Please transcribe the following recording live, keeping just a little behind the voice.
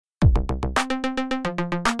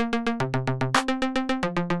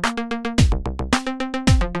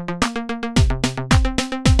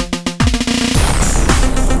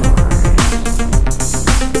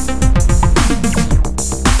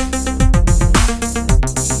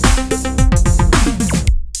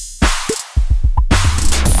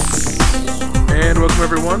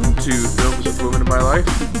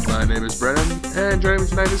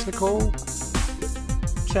tonight is Nicole.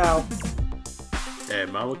 Ciao.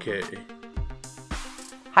 And Mama K.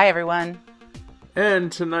 Hi, everyone.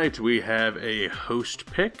 And tonight we have a host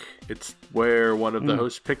pick. It's where one of the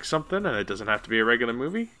hosts picks something, and it doesn't have to be a regular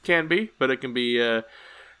movie. It can be, but it can be a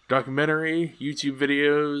documentary, YouTube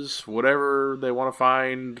videos, whatever they want to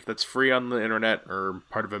find that's free on the internet or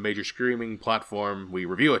part of a major streaming platform. We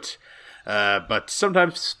review it. But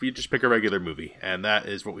sometimes we just pick a regular movie, and that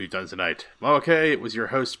is what we've done tonight. Okay, it was your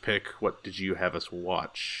host pick. What did you have us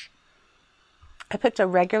watch? I picked a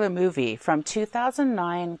regular movie from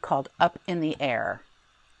 2009 called Up in the Air.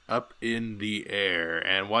 Up in the Air.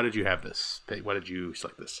 And why did you have this? Why did you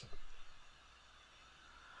select this?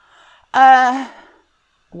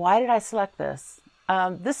 Why did I select this?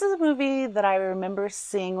 This is a movie that I remember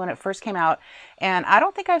seeing when it first came out, and I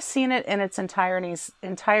don't think I've seen it in its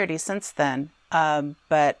entirety since then.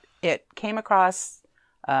 But it came across,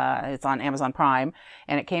 it's on Amazon Prime,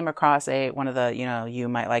 and it came across one of the, you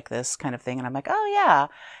might like this kind of thing, and I'm like, oh yeah.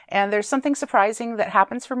 And there's something surprising that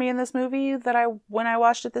happens for me in this movie when I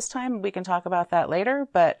watched it this time. We can talk about that later,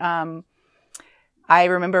 but I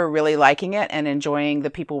remember really liking it and enjoying the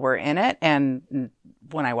people who were in it, and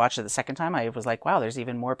when I watched it the second time, I was like, wow, there's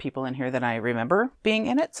even more people in here than I remember being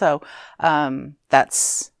in it. So that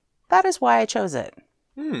is why I chose it.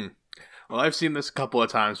 Well, I've seen this a couple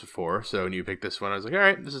of times before, so when you picked this one, I was like, all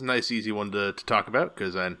right, this is a nice, easy one to talk about,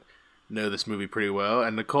 because I know this movie pretty well.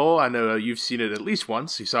 And Nicole, I know you've seen it at least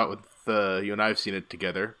once. You saw it with, you and I have seen it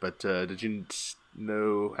together, but did you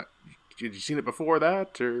seen it before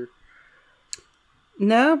that, or?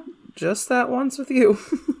 No, just that once with you.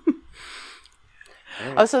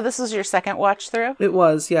 Oh, so this was your second watch through? It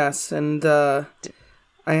was, yes. And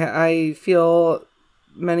I feel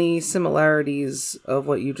many similarities of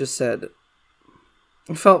what you just said.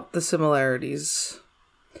 I felt the similarities.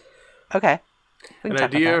 Okay. An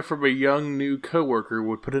idea from a young new coworker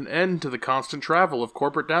would put an end to the constant travel of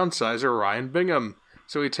corporate downsizer Ryan Bingham.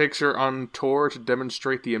 So he takes her on tour to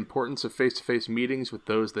demonstrate the importance of face-to-face meetings with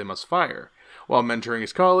those they must fire. While mentoring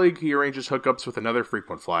his colleague, he arranges hookups with another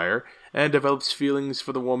frequent flyer, and develops feelings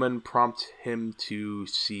for the woman, prompt him to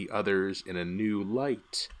see others in a new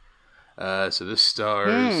light. So this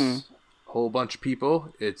stars a whole bunch of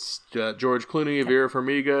people. It's George Clooney, Vera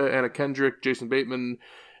Farmiga, Anna Kendrick, Jason Bateman,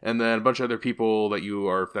 and then a bunch of other people that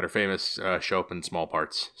are famous show up in small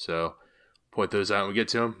parts. So point those out when we get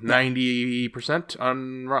to them. 90%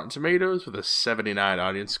 on Rotten Tomatoes with a 79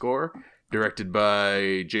 audience score. Directed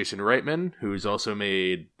by Jason Reitman, who's also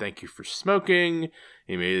made Thank You for Smoking.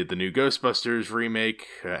 He made the new Ghostbusters remake,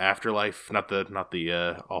 Afterlife, not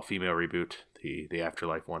the all-female reboot, the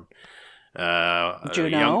Afterlife one.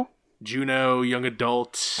 Juno, young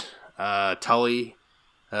adult, Tully.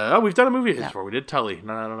 We've done a movie of his before. We did Tully.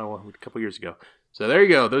 No, I don't know, a couple years ago. So there you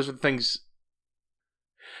go. Those are the things.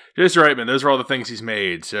 Jason Reitman. Those are all the things he's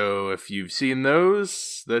made. So if you've seen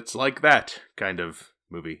those, that's like that kind of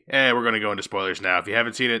movie. We're going to go into spoilers now. If you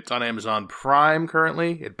haven't seen it, it's on Amazon Prime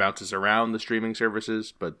currently. It bounces around the streaming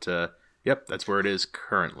services, but yep, that's where it is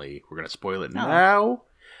currently. We're going to spoil it now.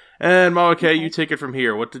 And Mama K, you take it from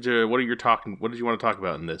here. What did you want to talk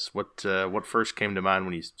about in this? What first came to mind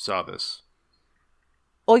when you saw this?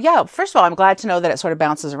 Well, yeah, first of all, I'm glad to know that it sort of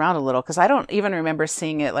bounces around a little, because I don't even remember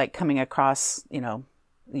seeing it like coming across,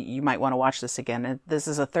 you might want to watch this again. And this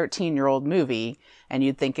is a 13-year-old movie, and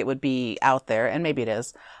you'd think it would be out there, and maybe it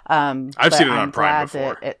is. I've seen it on Prime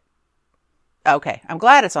before. Okay, I'm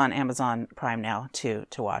glad it's on Amazon Prime now to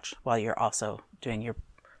watch while you're also doing your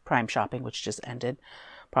Prime shopping, which just ended,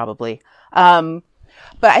 probably. But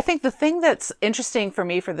I think the thing that's interesting for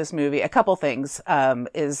me for this movie, a couple things,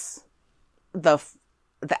 is the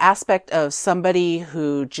aspect of somebody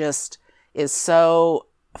who just is so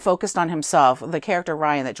focused on himself. The character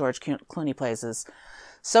Ryan that George Clooney plays is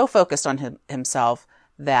so focused on himself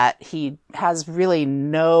that he has really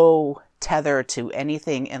no tether to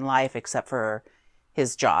anything in life except for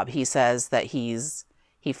his job. He says that he's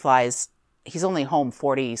only home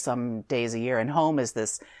 40 some days a year, and home is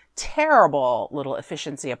this terrible little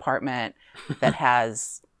efficiency apartment that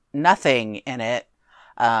has nothing in it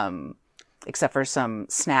except for some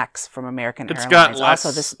snacks from American Airlines.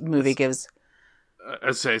 Also, this movie gives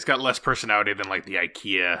I'd say it's got less personality than like the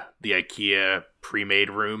IKEA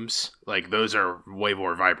pre-made rooms. Like those are way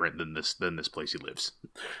more vibrant than this place he lives.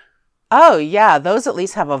 Oh yeah, those at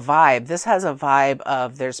least have a vibe. This has a vibe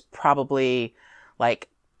of there's probably like,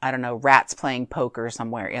 I don't know, rats playing poker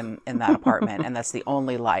somewhere in that apartment, and that's the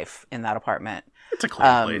only life in that apartment. It's a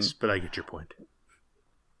clean place, but I get your point.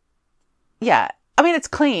 Yeah. I mean, it's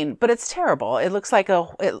clean, but it's terrible. It looks like a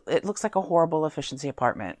horrible efficiency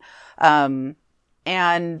apartment.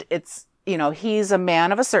 and it's, you know, he's a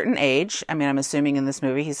man of a certain age. I mean, I'm assuming in this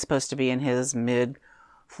movie he's supposed to be in his mid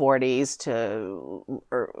 40s to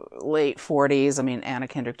or late 40s. I mean, Anna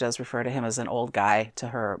Kendrick does refer to him as an old guy to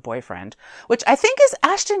her boyfriend, which I think is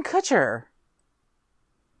Ashton Kutcher.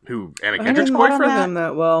 Who, Anna Kendrick's I didn't boyfriend? them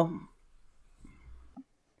that well.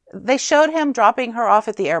 They showed him dropping her off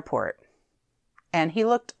at the airport, and he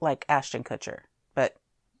looked like Ashton Kutcher, but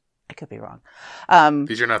I could be wrong.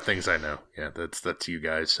 These are not things I know. Yeah, that's you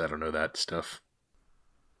guys. I don't know that stuff.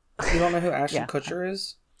 You don't know who Ashton Kutcher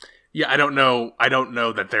is? Yeah, I don't know. I don't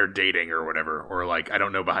know that they're dating or whatever, or like I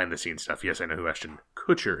don't know behind the scenes stuff. Yes, I know who Ashton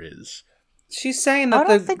Kutcher is. She's saying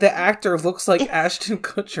that the actor looks like Ashton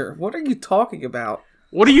Kutcher. What are you talking about?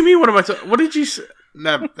 What do you mean? What did you say?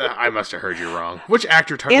 No, I must have heard you wrong. Which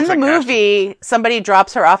actor? In the movie, somebody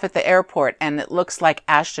drops her off at the airport, and it looks like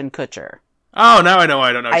Ashton Kutcher. Oh, now I know.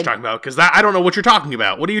 I don't know what you're talking about because I don't know what you're talking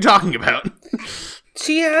about. What are you talking about?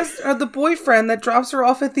 She has the boyfriend that drops her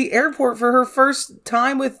off at the airport for her first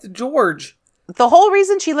time with George. The whole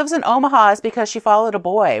reason she lives in Omaha is because she followed a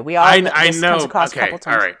boy. We all I know. Across Okay,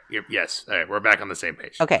 all right. Yes, all right. We're back on the same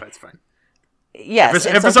page. Okay, that's fine. Yes,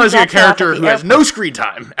 emphasizing a character who has no screen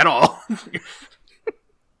time at all.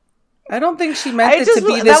 I don't think she meant it to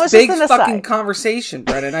be this big fucking conversation,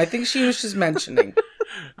 Brennan. I think she was just mentioning.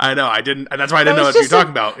 I know. I didn't, and that's why I didn't know what you were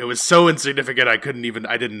talking about. It was so insignificant. I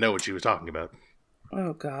didn't know what she was talking about.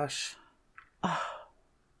 Oh gosh.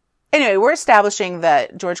 Anyway, we're establishing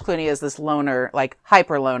that George Clooney is this loner, like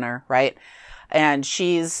hyper loner, right? And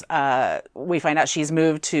she's, we find out she's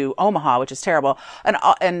moved to Omaha, which is terrible.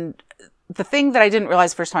 And the thing that I didn't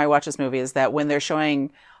realize the first time I watched this movie is that when they're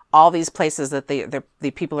showing all these places that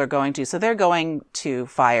the people are going to, so they're going to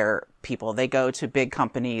fire people. They go to big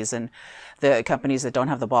companies, and the companies that don't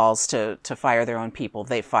have the balls to fire their own people,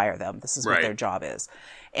 they fire them. This is what their job is.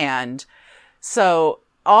 And so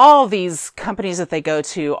all these companies that they go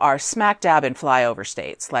to are smack dab in flyover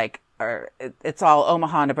states. Like, it's all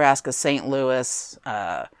Omaha, Nebraska, St. Louis.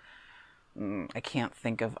 I can't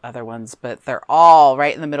think of other ones, but they're all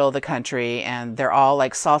right in the middle of the country, and they're all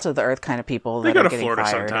like salt of the earth kind of people that are getting fired. They go to Florida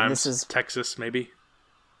sometimes. And this is Texas, maybe.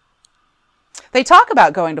 They talk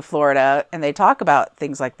about going to Florida, and they talk about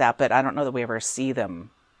things like that, but I don't know that we ever see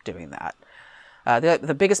them doing that.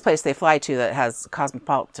 The biggest place they fly to that has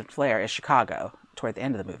cosmopolitan flair is Chicago toward the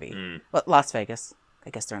end of the movie. Well, Las Vegas. I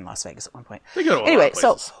guess they're in Las Vegas at one point. They go to anyway,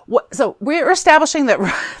 so we're establishing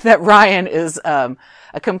that Ryan is a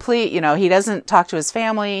complete, you know, he doesn't talk to his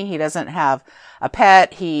family, he doesn't have a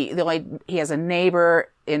pet, he has a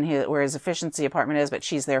neighbor in where his efficiency apartment is, but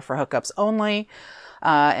she's there for hookups only.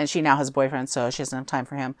 And she now has a boyfriend, so she doesn't have time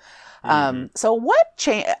for him. So what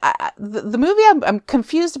change? The movie, I'm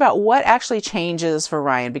confused about what actually changes for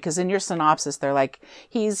Ryan, because in your synopsis, they're like,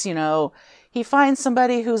 he's, you know, he finds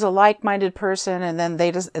somebody who's a like-minded person, and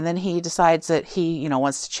then he decides that he, you know,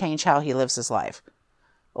 wants to change how he lives his life.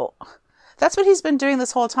 Well, that's what he's been doing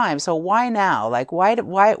this whole time. So why now? Like, why,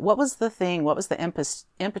 what was the thing? What was the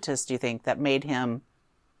impetus, do you think, that made him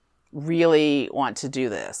really want to do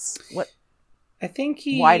this?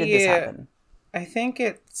 Why did this happen? I think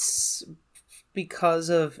it's because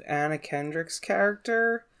of Anna Kendrick's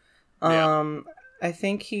character. I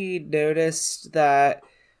think he noticed that,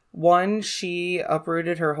 one, she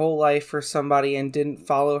uprooted her whole life for somebody and didn't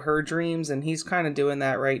follow her dreams, and he's kind of doing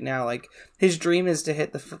that right now. Like, his dream is to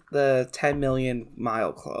hit the 10 million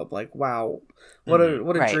mile club. Like, wow, what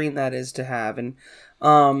a dream that is to have. And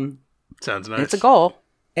sounds nice. It's a goal.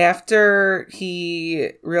 After he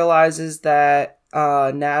realizes that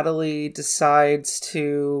Natalie decides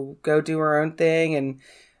to go do her own thing and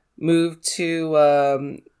move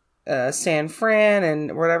to San Fran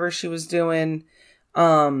and whatever she was doing,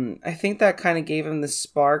 I think that kind of gave him the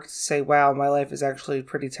spark to say, wow, my life is actually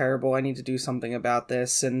pretty terrible. I need to do something about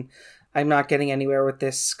this, and I'm not getting anywhere with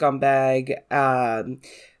this scumbag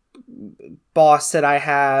boss that I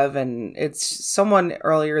have. And it's someone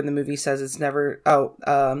earlier in the movie says it's never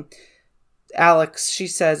Alex, she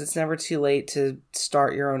says it's never too late to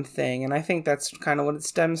start your own thing, and I think that's kind of what it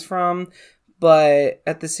stems from. But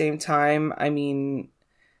at the same time, I mean,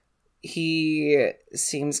 he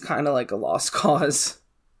seems kind of like a lost cause.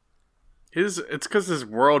 It's because his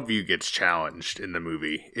worldview gets challenged in the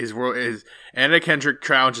movie. Anna Kendrick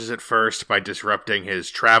challenges it first by disrupting his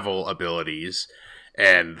travel abilities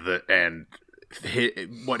and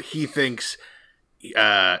what he thinks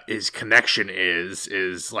his connection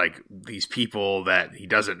is like these people that he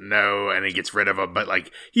doesn't know, and he gets rid of them. But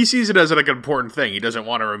like, he sees it as like an important thing. He doesn't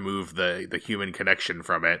want to remove the human connection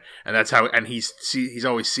from it, and that's how. And he's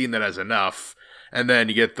always seen that as enough. And then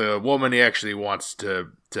you get the woman he actually wants to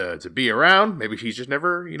to be around. Maybe he's just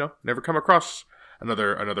never come across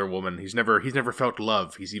another woman. He's never felt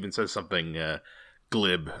love. He's even says something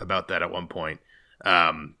glib about that at one point.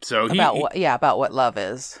 About what love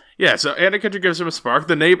is. Yeah, so Anna Kendrick gives him a spark.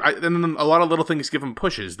 The neighbor, and then a lot of little things give him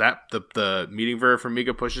pushes. That the meeting Vera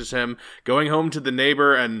Farmiga pushes him. Going home to the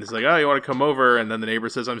neighbor and it's like, oh, you want to come over? And then the neighbor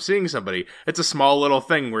says, I'm seeing somebody. It's a small little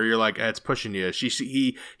thing where you're like, it's pushing you.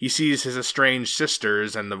 He sees his estranged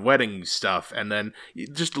sisters and the wedding stuff, and then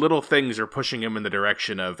just little things are pushing him in the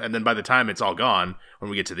direction of. And then by the time it's all gone,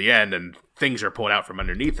 when we get to the end and things are pulled out from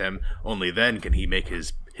underneath him, only then can he make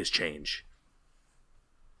his change.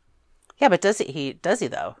 Yeah, but does he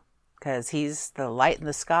though? Because he's the light in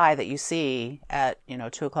the sky that you see at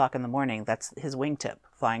 2:00 in the morning. That's his wingtip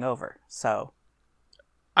flying over. So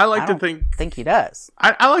I like to think he does.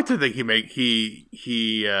 I like to think I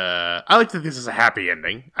like to think this is a happy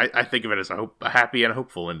ending. I think of it as a happy and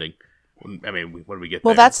hopeful ending. I mean, when we get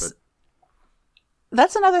there. Well, that's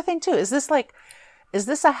another thing too. Is this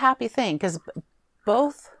a happy thing? Because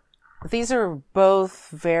these are both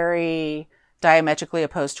very diametrically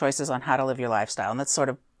opposed choices on how to live your lifestyle, and that's sort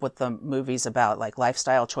of what the movie's about, like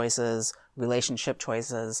lifestyle choices, relationship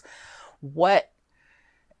choices. What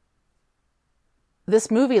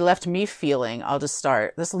this movie left me feeling, this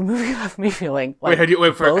movie left me feeling like, had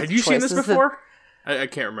you seen this before? I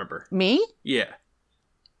can't remember. Me? Yeah.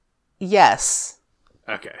 Yes.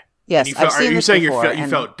 Okay. Yes, I've seen this before. Are you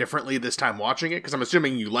felt differently this time watching it? Because I'm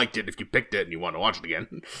assuming you liked it if you picked it and you want to watch it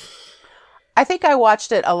again. I think I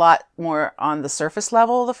watched it a lot more on the surface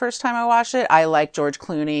level the first time I watched it. I like George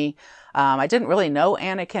Clooney. I didn't really know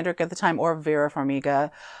Anna Kendrick at the time or Vera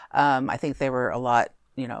Farmiga. I think they were a lot,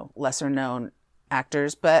 lesser known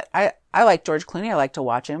actors, but I like George Clooney. I like to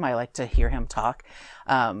watch him. I like to hear him talk.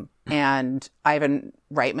 And Ivan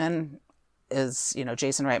Reitman is,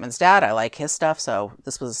 Jason Reitman's dad. I like his stuff. So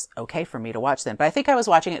this was okay for me to watch then, but I think I was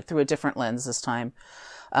watching it through a different lens this time.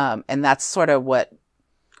 And that's sort of what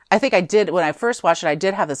I think I did when I first watched it. I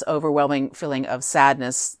did have this overwhelming feeling of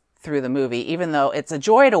sadness through the movie, even though it's a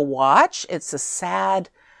joy to watch. It's is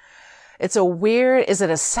it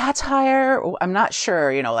a satire? I'm not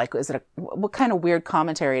sure, what kind of weird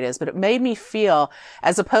commentary it is, but it made me feel,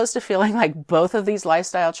 as opposed to feeling like either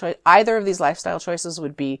of these lifestyle choices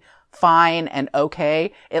would be fine and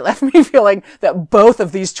okay. It left me feeling that both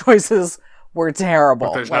of these choices were terrible.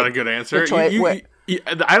 But there's not a good answer.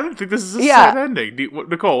 I don't think this is a sad ending.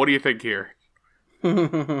 Nicole, what do you think here?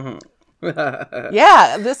 Yeah,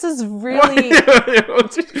 this is really...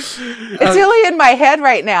 it's really in my head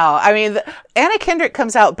right now. I mean, Anna Kendrick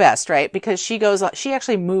comes out best, right? Because she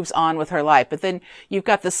actually moves on with her life. But then you've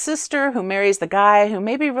got the sister who marries the guy who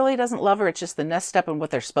maybe really doesn't love her. It's just the next step in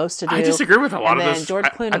what they're supposed to do. I disagree with a lot of this. George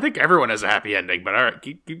Clooney... I think everyone has a happy ending, but all right,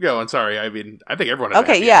 keep going. Sorry. I mean, I think everyone has a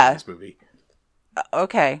happy ending in this movie.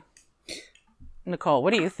 Okay. Nicole,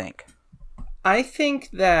 what do you think? I think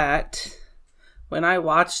that when I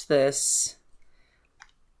watch this,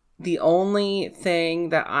 the only thing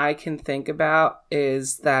that I can think about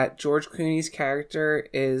is that George Clooney's character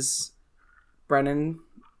is Brennan,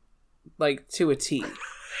 like, to a T.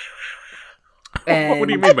 What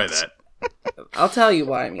do you mean by that? I'll tell you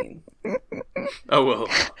what I mean. Oh, well.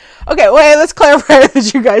 Okay, wait, let's clarify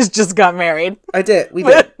that you guys just got married. We did.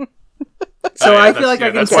 So I feel like I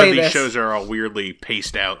can say this. That's why these shows are all weirdly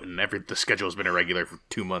paced out, and the schedule's been irregular for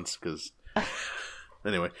 2 months. Because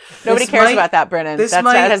anyway, nobody cares about that, Brennan. That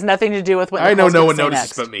has nothing to do with what I know. No one notices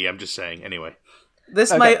next. But me. I'm just saying. Anyway,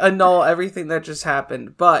 this might annul everything that just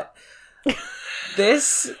happened, but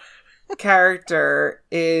this character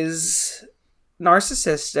is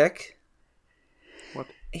narcissistic. What?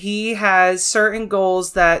 He has certain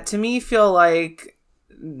goals that, to me, feel like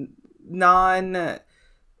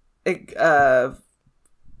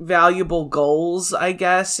valuable goals, I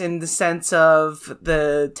guess, in the sense of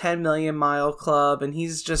the 10 million mile club, and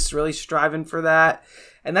he's just really striving for that.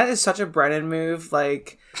 And that is such a Brennan move.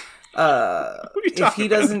 Like, if he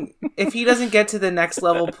doesn't get to the next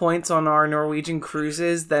level points on our Norwegian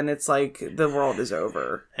cruises, then it's like the world is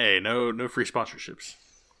over. Hey, no free sponsorships,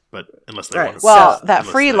 but unless they want to. Well, that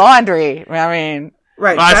free laundry. I mean.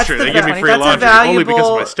 Right, well, that's true. They give me free laundry only because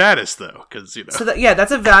of my status, though. So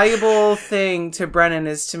that's a valuable thing to Brennan,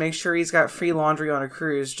 is to make sure he's got free laundry on a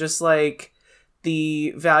cruise. Just like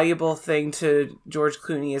the valuable thing to George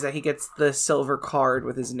Clooney is that he gets the silver card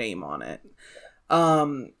with his name on it.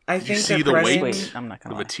 I think you see the weight,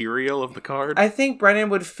 the material of the card. I think Brennan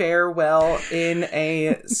would fare well in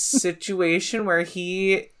a situation where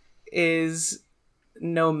he is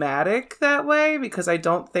nomadic that way, because I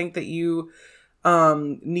don't think that you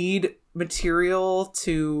need material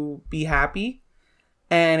to be happy.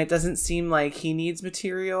 and it doesn't seem like he needs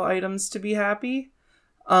material items to be happy.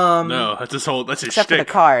 No, that's his except for the shtick.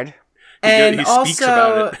 card. And he speaks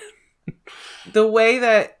about it. The way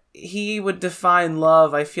that he would define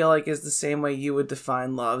love, I feel like, is the same way you would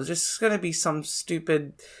define love. It's just going to be some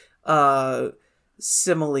stupid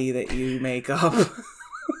simile that you make up.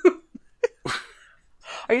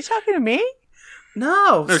 Are you talking to me?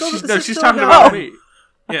 No, she's talking about me.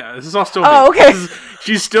 Yeah, this is all still me. Okay.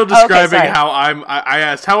 She's still describing sorry. how I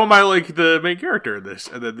asked, how am I like the main character in this?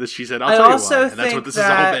 And then she said, I'll tell you why. And that's what this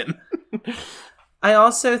has all been. I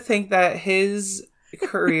also think that his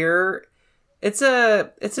career, it's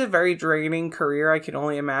a very draining career. I can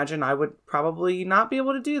only imagine I would probably not be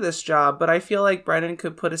able to do this job, but I feel like Brennan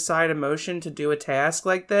could put aside emotion to do a task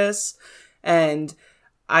like this, and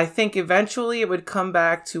I think eventually it would come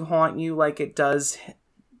back to haunt you like it does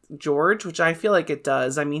George, which I feel like it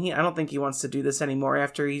does. I mean, I don't think he wants to do this anymore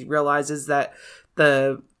after he realizes that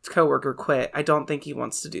the coworker quit. I don't think he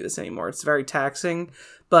wants to do this anymore. It's very taxing,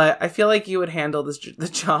 but I feel like you would handle the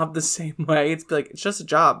job the same way. It's like, it's just a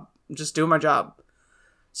job. I'm just doing my job.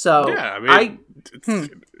 So yeah, I mean,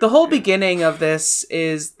 the whole beginning of this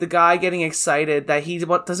is the guy getting excited that he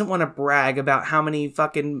doesn't want to brag about how many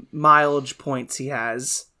fucking mileage points he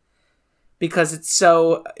has because it's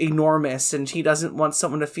so enormous, and he doesn't want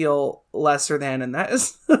someone to feel lesser than, and that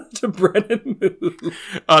is such a Brennan move.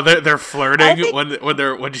 They're flirting when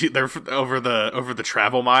they're over the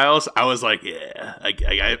travel miles. I was like, yeah,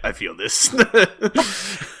 I feel this.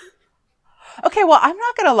 Okay, well, I'm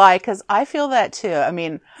not gonna lie, because I feel that too. I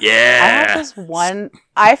mean, yeah, I have this one.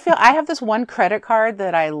 I have this one credit card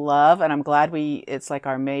that I love, and I'm glad it's like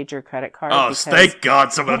our major credit card. Oh, thank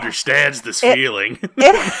God someone understands this feeling.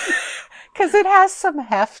 Because it has some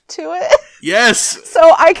heft to it. Yes. So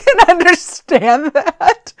I can understand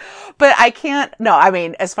that, but I can't. No, I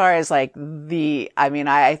mean, as far as like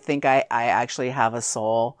I think I actually have a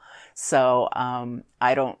soul, so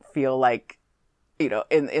I don't feel like.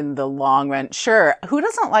 In the long run, sure, who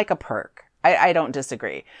doesn't like a perk? I don't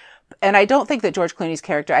disagree. And I don't think that George Clooney's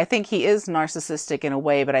character, I think he is narcissistic in a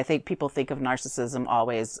way, but I think people think of narcissism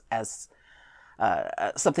always as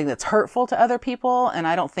something that's hurtful to other people. And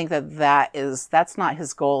I don't think that's not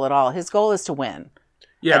his goal at all. His goal is to win.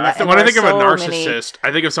 Yeah, when I think of a narcissist,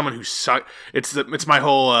 I think of someone who sucks. It's my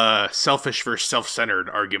whole selfish versus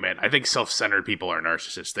self-centered argument. I think self-centered people are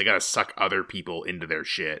narcissists. They gotta suck other people into their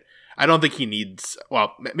shit. I don't think he needs,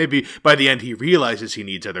 well, maybe by the end he realizes he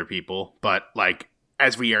needs other people, but like,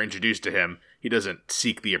 as we are introduced to him, he doesn't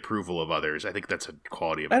seek the approval of others. I think that's a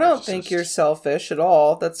quality of a narcissist. I don't think you're selfish at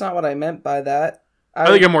all. That's not what I meant by that. I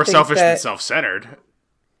think I'm more selfish than self-centered.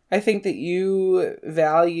 I think that you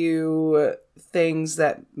value things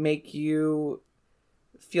that make you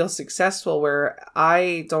feel successful, where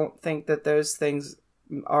I don't think that those things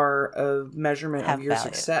are a measurement of your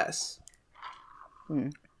success.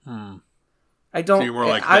 I don't. So you're more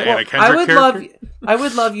like the Anna Kendrick character? I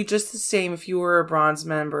would love you just the same if you were a bronze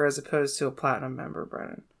member as opposed to a platinum member,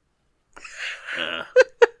 Brennan.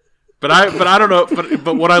 But I don't know.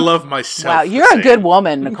 But what I love myself. Wow, you're a good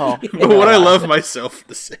woman, Nicole. But what I love myself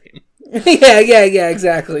the same. Yeah,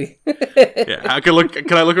 exactly. Yeah,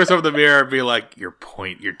 can I look myself in the mirror and be like, your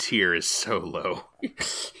tier is so low.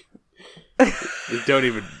 They don't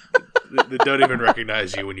even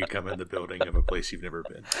recognize you when you come in the building of a place you've never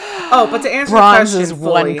been. Oh, but to answer Bronze the question is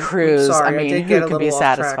fully, one cruise. Sorry, I mean, who can be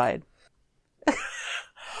satisfied?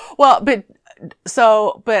 Well, but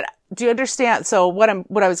do you understand? So what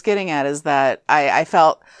I was getting at is that I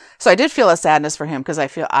felt, so I did feel a sadness for him because I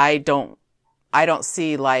feel I don't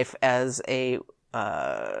see life as I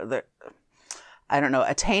don't know,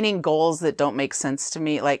 attaining goals that don't make sense to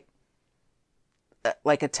me, like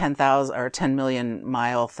a 10,000 or 10 million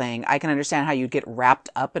mile thing. I can understand how you get wrapped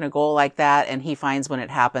up in a goal like that. And he finds when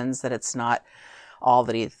it happens that it's not all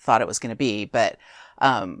that he thought it was going to be. But,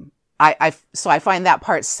 so I find that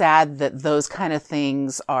part sad, that those kind of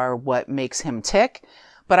things are what makes him tick.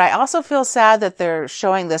 But I also feel sad that they're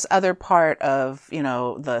showing this other part of,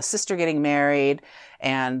 the sister getting married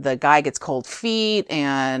and the guy gets cold feet,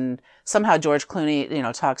 and somehow George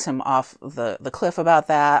Clooney, talks him off the cliff about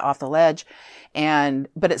that, off the ledge.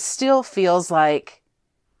 But it still feels like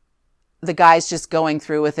the guy's just going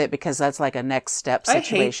through with it because that's like a next step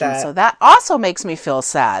situation. I hate that. So that also makes me feel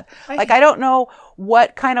sad. I don't know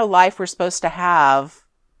what kind of life we're supposed to have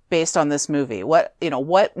based on this movie. What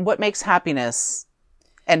makes happiness?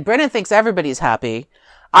 And Brennan thinks everybody's happy.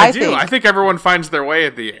 I think everyone finds their way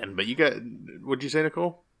at the end, but what'd you say,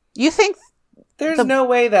 Nicole? You think There's no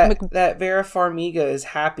way that Vera Farmiga is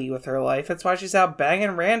happy with her life. That's why she's out banging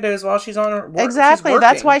randos while she's on her work. Exactly.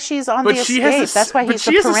 That's why she's on the escape. That's why he's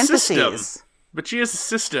the parentheses. But she has a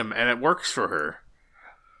system, and it works for her.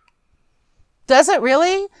 Does it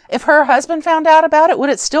really? If her husband found out about it, would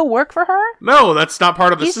it still work for her? No, that's not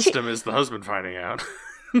part of the system, is the husband finding out.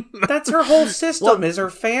 That's her whole system, is her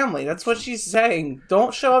family. That's what she's saying.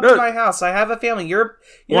 Don't show up to my house. I have a family. You're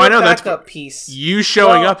a backup piece. You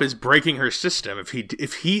showing up is breaking her system.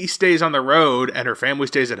 If he stays on the road and her family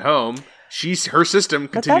stays at home, her system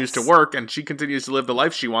continues to work, and she continues to live the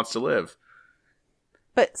life she wants to live.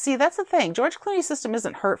 But see, that's the thing. George Clooney's system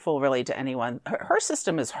isn't hurtful really to anyone. Her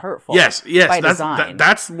system is hurtful. Yes, by design.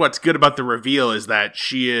 That's what's good about the reveal, is that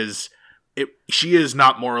she is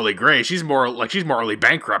not morally gray. She's morally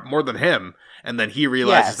bankrupt more than him. And then he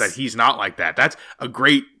realizes that he's not like that. That's a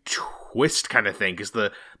great twist kind of thing, because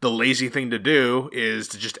the lazy thing to do is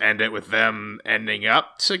to just end it with them ending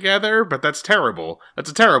up together, but that's terrible.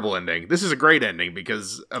 That's a terrible ending. This is a great ending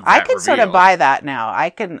because of that I can reveal. sort of buy that now. I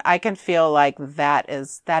can feel like that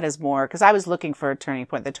is more, because I was looking for a turning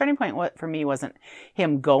point. The turning point for me wasn't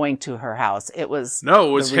him going to her house. It was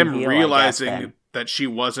him realizing that she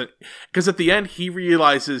wasn't, because at the end he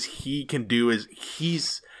realizes he can do is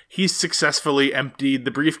he's successfully emptied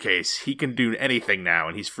the briefcase. He can do anything now,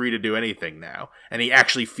 and he's free to do anything now. And he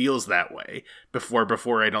actually feels that way.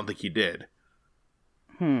 Before I don't think he did.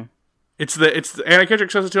 It's Anna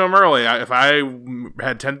Kendrick says it to him early. If I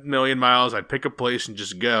had 10 million miles, I'd pick a place and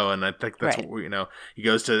just go. And I think that's what, he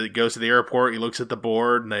goes to the airport, he looks at the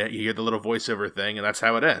board, and you hear the little voiceover thing, and that's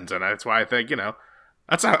how it ends. And that's why I think,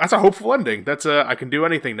 that's a hopeful ending. I can do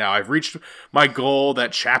anything now. I've reached my goal.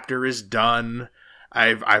 That chapter is done.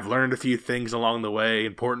 I've learned a few things along the way.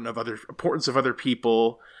 Importance of other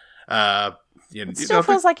people. It still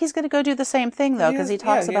feels like he's going to go do the same thing, though, because he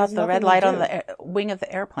talks about the red light on the wing of the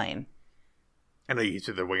airplane. I know he's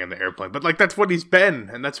to the wing on the airplane, but that's what he's been,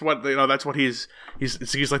 and that's what that's what he's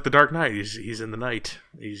like the Dark Knight. He's in the night.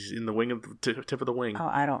 He's in the wing of the tip of the wing. Oh,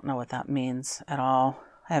 I don't know what that means at all.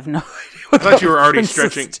 I have no idea. I thought you were already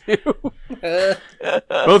stretching.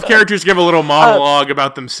 Both characters give a little monologue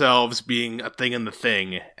about themselves being a thing in the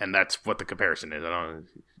thing, and that's what the comparison is. I don't know.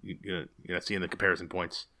 You're not seeing the comparison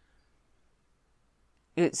points.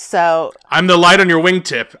 So I'm the light on your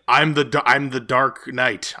wingtip. I'm the Dark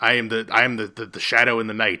Knight. I am the shadow in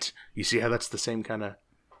the night. You see how that's the same kind of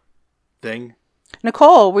thing?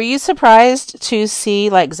 Nicole, were you surprised to see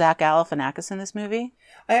Zach Galifianakis in this movie?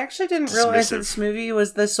 I actually didn't realize that this movie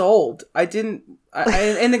was this old. I didn't,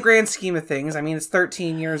 in the grand scheme of things, I mean, it's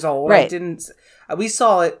 13 years old. Right. We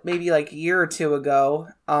saw it maybe a year or two ago.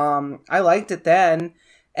 I liked it then,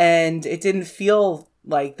 and it didn't feel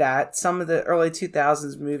like that. Some of the early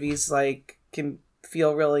 2000s movies, can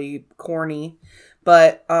feel really corny.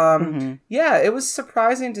 But, yeah, it was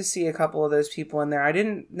surprising to see a couple of those people in there. I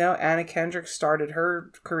didn't know Anna Kendrick started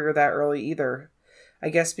her career that early either. I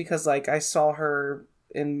guess because, I saw her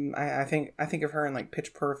in, I think of her in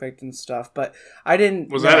Pitch Perfect and stuff, but I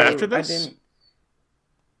didn't. Was that after this?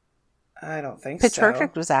 I don't think Pitch so.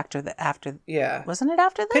 Perfect was after. Yeah, wasn't it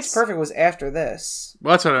after this? Pitch Perfect was after this.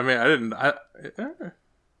 Well, that's what I mean. I didn't.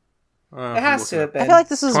 It has to have been. I feel like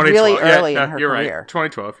this was really early in her you're career. Right.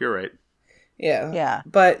 2012. You're right. Yeah.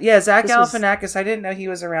 But yeah, Zach Galifianakis. I didn't know he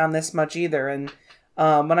was around this much either, and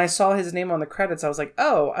when I saw his name on the credits, I was like,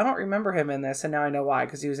 "Oh, I don't remember him in this," and now I know why,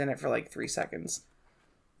 because he was in it for 3 seconds.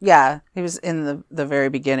 Yeah, he was in the very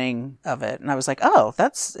beginning of it, and I was like, "Oh,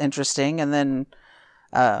 that's interesting." And then,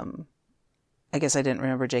 I guess I didn't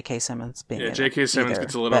remember J.K. Simmons being. Yeah, J.K. Simmons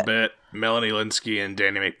gets a little bit. Melanie Linsky and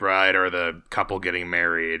Danny McBride are the couple getting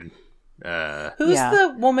married. Who's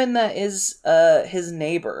the woman that is his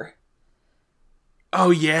neighbor? Oh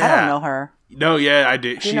yeah, I don't know her. No, yeah, I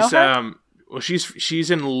do. You know her? Well, she's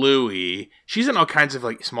in Louie. She's in all kinds of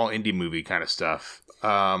small indie movie kind of stuff.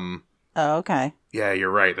 Oh, okay. Yeah,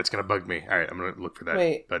 you're right. That's gonna bug me. All right, I'm gonna look for that.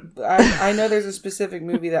 Wait, but I know there's a specific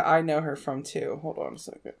movie that I know her from too. Hold on a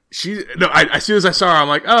second. As soon as I saw her, I'm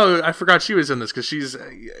like, oh, I forgot she was in this because she's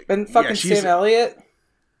and fucking Sam Elliott.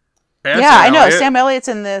 Yeah, I know Sam Elliott's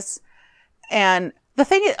in this, and the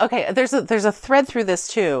thing is, okay, there's a thread through this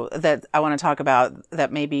too that I want to talk about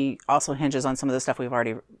that maybe also hinges on some of the stuff we've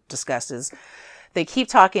already discussed. Is they keep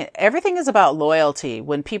talking. Everything is about loyalty.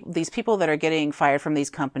 When these people that are getting fired from these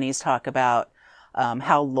companies talk about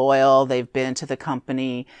how loyal they've been to the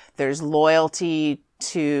company, there's loyalty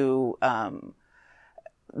to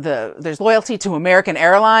there's loyalty to American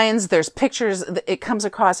Airlines. There's pictures. It comes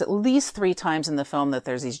across at least 3 times in the film that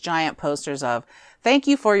there's these giant posters of "Thank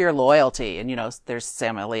you for your loyalty," and there's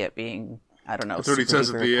Sam Elliott being I don't know. That's what he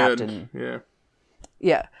says at the end. Yeah.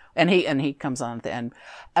 Yeah, and he comes on at the end.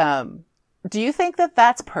 Do you think that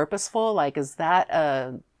that's purposeful? Like, is that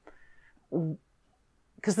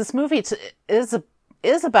because this movie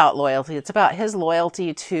is about loyalty. It's about his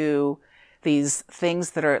loyalty to these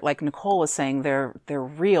things that are, like Nicole was saying, they're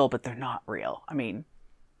real, but they're not real. I mean,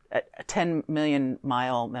 a 10 million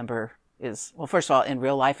mile member is, well, first of all, in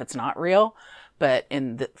real life, it's not real, but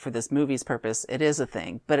for this movie's purpose, it is a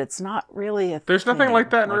thing, but it's not really a thing. There's nothing like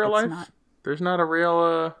that in real life? There's not a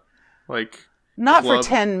real, not club. For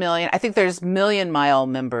 10 million. I think there's million mile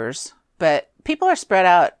members, but people are spread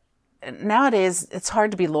out. Nowadays, it's hard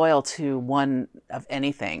to be loyal to one of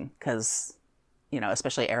anything because,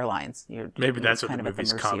 especially airlines. Maybe that's what the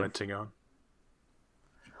movie's commenting on.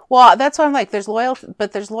 Well, that's why I'm like, there's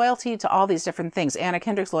loyalty to all these different things. Anna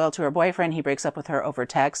Kendrick's loyal to her boyfriend. He breaks up with her over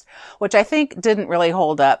text, which I think didn't really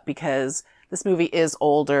hold up because this movie is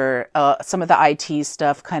older. Some of the IT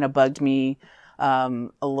stuff kind of bugged me a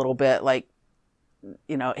little bit, like,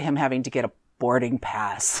 him having to get a boarding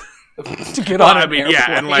pass to get on an airplane.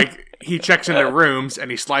 Yeah, and he checks into rooms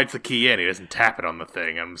and he slides the key in. He doesn't tap it on the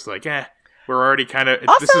thing. I'm just like, we're already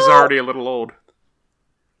this is already a little old.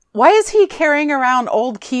 Why is he carrying around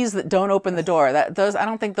old keys that don't open the door? I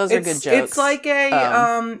don't think those are good jokes. It's like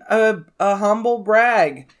a humble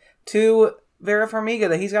brag to Vera Farmiga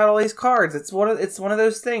that he's got all these cards. It's one of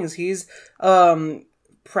those things. He's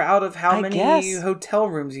proud of how many hotel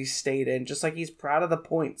rooms he's stayed in, just like he's proud of the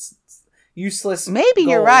points. Useless. Maybe goals.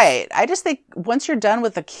 You're right. I just think once you're done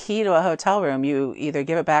with the key to a hotel room, you either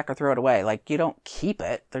give it back or throw it away. Like, you don't keep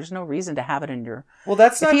it. There's no reason to have it in your. Well,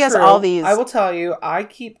 that's not true. Has all these... I will tell you, I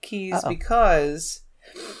keep keys because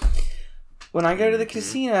when I go to the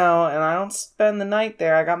casino and I don't spend the night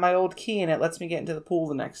there, I got my old key and it lets me get into the pool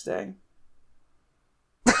the next day.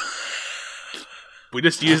 We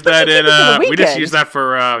just used that we just used that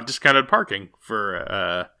for discounted parking for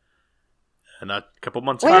a couple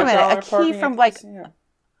months ago. Wait a minute, a key from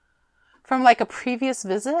a previous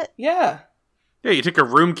visit? Yeah. Yeah, you take a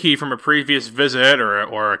room key from a previous visit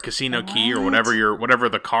or a casino key or whatever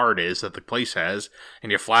the card is that the place has,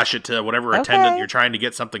 and you flash it to whatever attendant you're trying to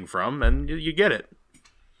get something from, and you get it.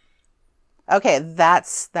 Okay,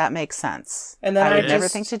 that makes sense. And then I would never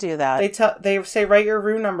think to do that. They say write your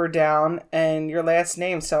room number down and your last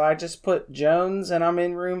name. So I just put Jones, and I'm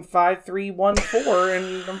in room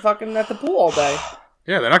 5314, and I'm fucking at the pool all day.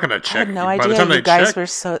 Yeah, they're not going to check. I had no idea you guys were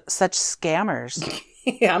such scammers.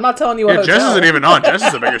 Yeah, I'm not telling you what. Yeah, Jess isn't even on. Jess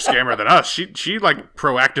is a bigger scammer than us. She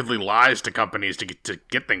proactively lies to companies to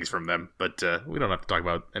get things from them. But we don't have to talk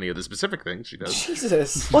about any of the specific things she does.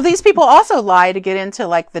 Jesus. Well, these people also lie to get into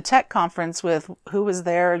the tech conference with who was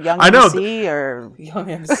there, Young MC or Young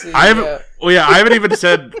MC. I haven't even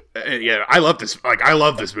said. I love this. I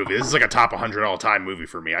love this movie. This is a top 100 all time movie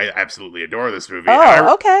for me. I absolutely adore this movie.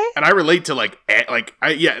 Oh, okay. And I relate to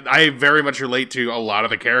I very much relate to a lot of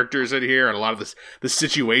the characters in here and a lot of the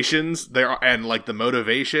situations there and the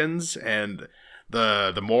motivations and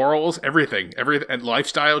the morals, everything and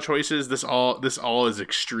lifestyle choices. This all is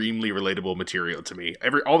extremely relatable material to me.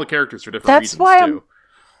 All the characters for different reasons too.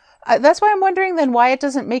 That's why I'm wondering then why it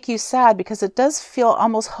doesn't make you sad, because it does feel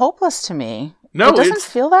almost hopeless to me. No, it doesn't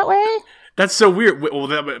feel that way. That's so weird. Well,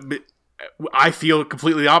 I feel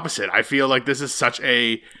completely opposite. I feel like this is such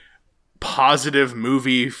a positive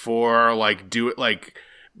movie for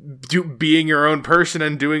being your own person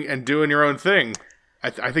and doing your own thing.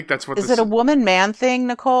 I think that's what is. It a woman-man thing,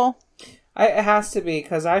 Nicole? It has to be,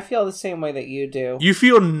 because I feel the same way that you do. You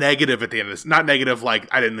feel negative at the end of this. Not negative I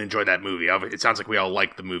didn't enjoy that movie. It sounds like we all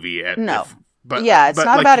like the movie. It's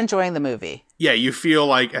not about enjoying the movie. Yeah, you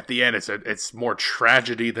feel at the end it's more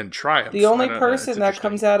tragedy than triumph. The only person that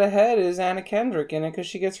comes out ahead is Anna Kendrick in it because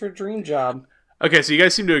she gets her dream job. Okay, so you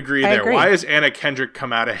guys seem to agree there. Agree. Why does Anna Kendrick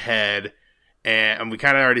come out ahead? And we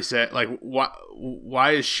kind of already said,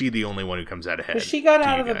 why is she the only one who comes out ahead? Because she got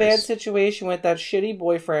out of a bad situation with that shitty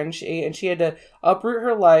boyfriend, and she had to uproot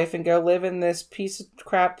her life and go live in this piece of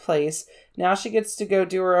crap place. Now she gets to go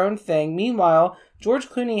do her own thing. Meanwhile, George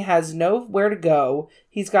Clooney has nowhere to go.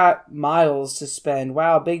 He's got miles to spend.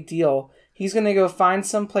 Wow, big deal. He's going to go find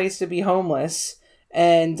some place to be homeless.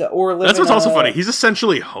 Or live. That's what's also funny. He's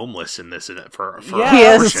essentially homeless in this for a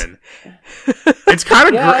portion. It's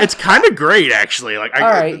kind of great actually. All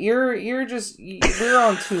right, we're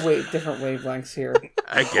on different wavelengths here.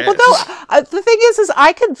 I guess. Well, no, the thing is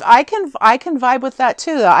I can vibe with that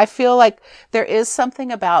too. Though I feel like there is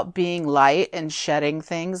something about being light and shedding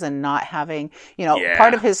things and not having,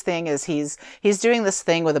 part of his thing is he's doing this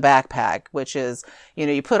thing with a backpack, which is,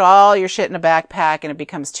 you put all your shit in a backpack and it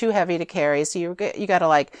becomes too heavy to carry, so You got to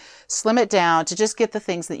like slim it down to just get the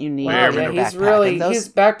things that you need Wow, in your he's backpack. really his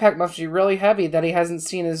backpack must be really heavy that he hasn't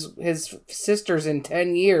seen his sisters in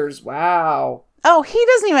 10 years. Wow. Oh, he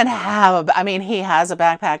doesn't even have I mean, he has a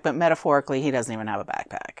backpack, but metaphorically, he doesn't even have a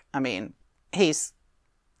backpack. I mean, he's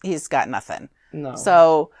got nothing. No.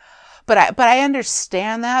 So, but I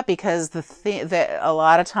understand that because that a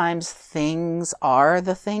lot of times things are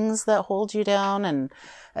the things that hold you down and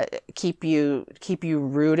keep you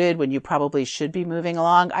rooted when you probably should be moving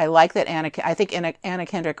along. I like that I think Anna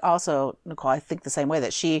Kendrick also, Nicole, I think the same way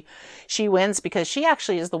that she wins because she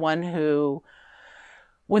actually is the one who,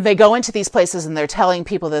 when they go into these places and they're telling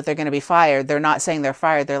people that they're going to be fired, they're not saying they're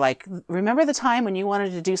fired. They're like, remember the time when you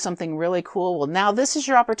wanted to do something really cool? Well, now this is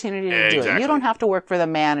your opportunity to do it. You don't have to work for the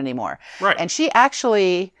man anymore. Right. And she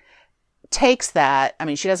actually takes that. I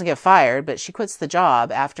mean, she doesn't get fired, but she quits the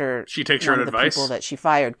job after she takes her own advice. People that she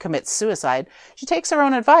fired commits suicide. She takes her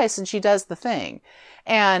own advice and she does the thing.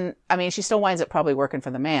 And I mean, she still winds up probably working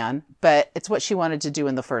for the man, but it's what she wanted to do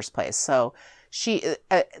in the first place. So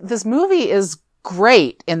this movie is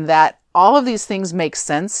great in that all of these things make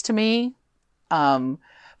sense to me.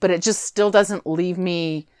 But it just still doesn't leave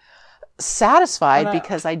me satisfied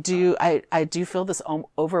because I do feel this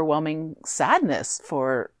overwhelming sadness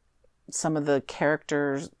for some of the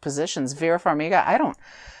characters' positions. Vera Farmiga,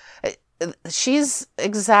 she's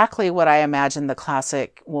exactly what I imagine the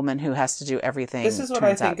classic woman who has to do everything. This is what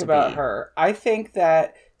I think about her. I think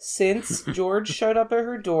that since George showed up at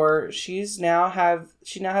her door, she now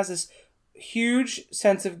has this huge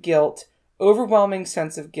sense of guilt, overwhelming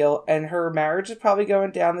sense of guilt, and her marriage is probably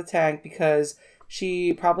going down the tank because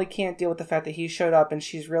she probably can't deal with the fact that he showed up and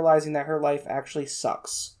she's realizing that her life actually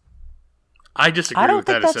sucks. I disagree with that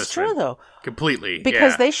assessment. I don't think that's true, though. Completely.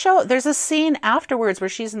 Because there's a scene afterwards where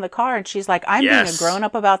she's in the car and she's like, I'm being a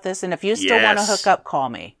grown-up about this, and if you still want to hook up, call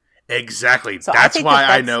me. Exactly. So that's why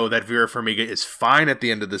I know that Vera Farmiga is fine at the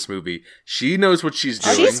end of this movie. She knows what she's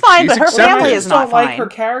doing. She's fine, but her family is not fine. I don't like her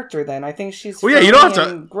character then. I think she's you don't have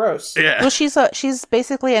to gross. Yeah. Well, she's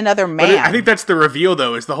basically another man. But I think that's the reveal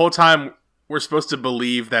though, is the whole time we're supposed to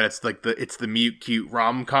believe that it's like the mute cute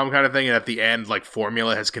rom-com kind of thing, and at the end like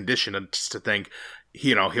formula has conditioned us to think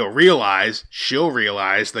she'll realize,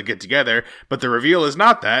 they'll get together, but the reveal is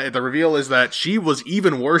not that. The reveal is that she was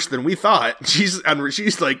even worse than we thought.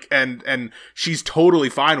 She's like, and she's totally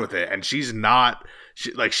fine with it, and she's not,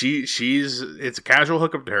 it's a casual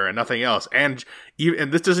hookup to her and nothing else. And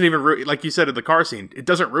this doesn't even, like you said in the car scene, it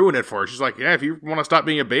doesn't ruin it for her. She's like, yeah, if you want to stop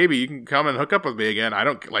being a baby, you can come and hook up with me again. I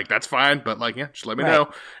don't, that's fine, but just let me know.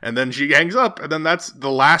 And then she hangs up, and then that's the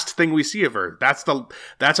last thing we see of her.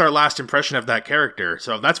 That's our last impression of that character.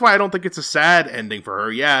 So that's why I don't think it's a sad ending for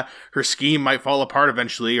her. Yeah, her scheme might fall apart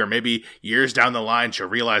eventually, or maybe years down the line she'll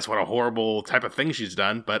realize what a horrible type of thing she's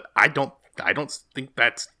done, but I don't think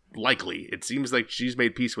that's likely. It seems like she's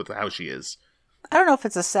made peace with how she is. I don't know if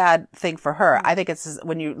it's a sad thing for her. I think it's,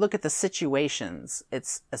 when you look at the situations,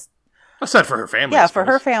 it's sad for her family. Yeah, for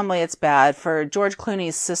her family, it's bad. For George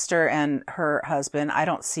Clooney's sister and her husband, I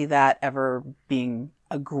don't see that ever being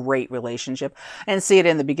a great relationship. And see it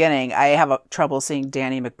in the beginning. I have trouble seeing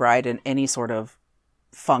Danny McBride in any sort of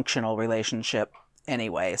functional relationship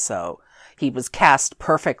anyway. So he was cast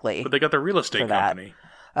perfectly. But they got the real estate company.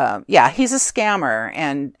 Yeah, he's a scammer,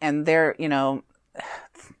 and they're,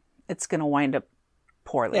 it's going to wind up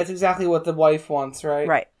poorly. That's exactly what the wife wants, right?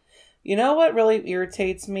 Right. You know what really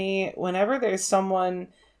irritates me? Whenever there's someone,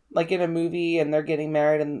 like in a movie, and they're getting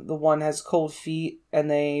married, and the one has cold feet, and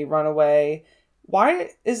they run away,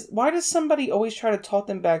 why does somebody always try to talk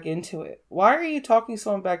them back into it? Why are you talking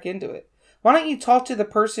someone back into it? Why don't you talk to the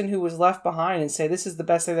person who was left behind and say, this is the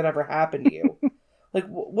best thing that ever happened to you?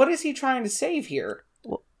 What is he trying to save here?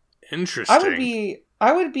 Interesting.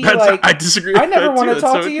 I would be like, I disagree with I never that want too. to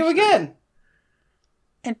That's talk so to you again.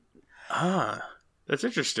 That's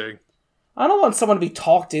interesting. I don't want someone to be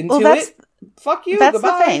talked into it. Fuck you. That's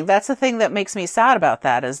goodbye. the thing. That's the thing that makes me sad about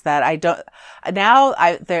that, is that I don't, now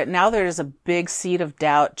there's a big seed of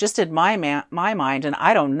doubt just in my mind, and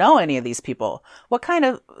I don't know any of these people. What kind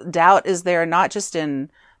of doubt is there, not just in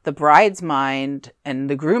the bride's mind and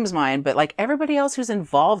the groom's mind, but like everybody else who's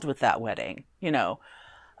involved with that wedding, It's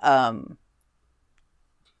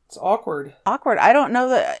awkward. I don't know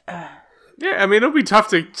that. Yeah, I mean, it'll be tough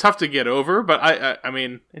to get over, but I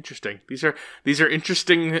mean, interesting. These are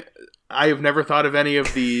interesting. I have never thought of any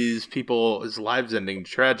of these people's lives ending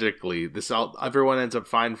tragically. Everyone ends up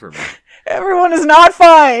fine for me. Everyone is not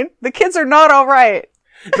fine. The kids are not all right.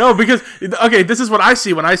 No, because okay, this is what I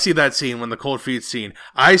see when I see that scene, when the cold feet scene.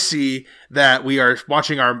 I see that we are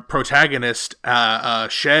watching our protagonist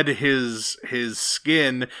shed his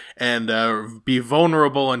skin and be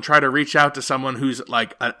vulnerable and try to reach out to someone who's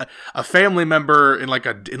like a family member in like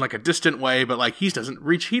a distant way, but like he doesn't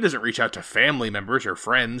reach out to family members or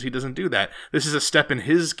friends. He doesn't do that. This is a step in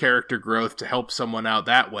his character growth to help someone out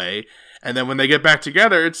that way. And then when they get back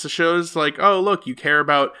together, it's the show's like, oh look, you care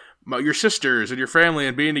about your sisters and your family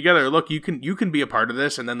and being together. Look, you can be a part of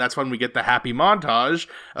this. And then that's when we get the happy montage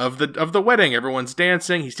of the wedding. Everyone's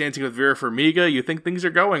dancing. He's dancing with Vera Farmiga. You think things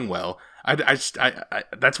are going well.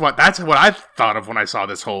 That's what I thought of when I saw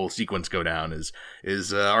this whole sequence go down.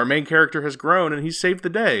 Is our main character has grown and he's saved the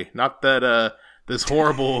day. Not that this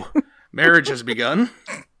horrible marriage has begun.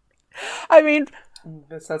 I mean, I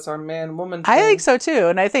guess that's our man-woman thing. I think so too,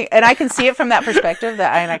 and I can see it from that perspective.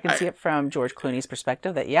 And I can see it from George Clooney's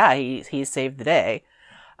perspective that he saved the day.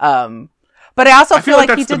 But I also feel like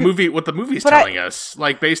that's what the movie's telling us,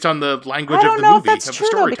 like based on the language of the movie. I don't know if that's true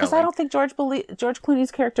though, because I don't think George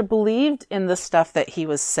Clooney's character believed in the stuff that he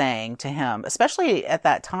was saying to him, especially at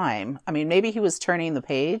that time. I mean, maybe he was turning the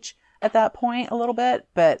page at that point a little bit,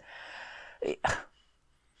 but.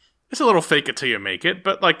 It's a little fake it till you make it,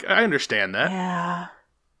 but like I understand that. Yeah.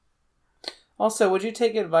 Also, would you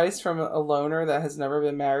take advice from a loner that has never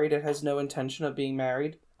been married and has no intention of being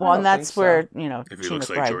married? Well, and that's where, Chi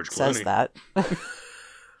McBride says that.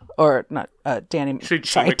 Or not, Danny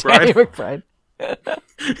McBride.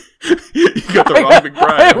 You got the wrong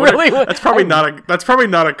McBride. That's probably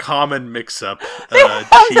not a common mix-up. They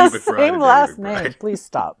have the same last name. Please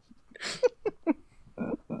stop.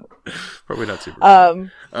 Probably not super. Do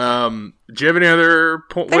you have any other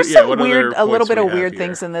point? There's some weird, a little bit of weird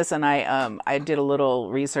things in this, and I did a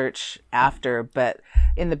little research after. But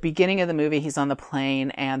in the beginning of the movie, he's on the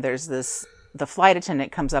plane, and there's the flight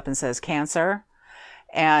attendant comes up and says cancer,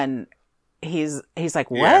 and he's like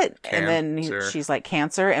what? And then she's like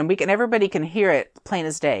cancer, and everybody can hear it plain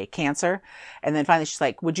as day, cancer. And then finally she's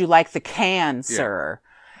like, would you like the cancer? Yeah.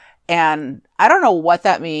 And I don't know what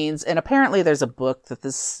that means. And apparently there's a book that the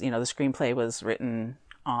screenplay was written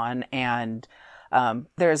on. And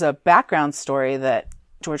there's a background story that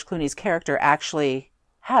George Clooney's character actually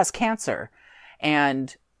has cancer.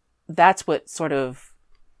 And that's what sort of,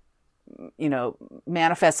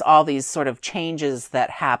 manifests all these sort of changes that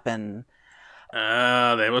happen.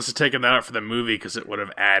 They must have taken that out for the movie because it would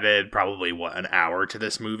have added probably, an hour to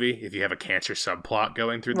this movie if you have a cancer subplot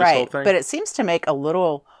going through this whole thing. But it seems to make a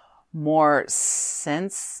little more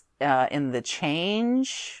sense in the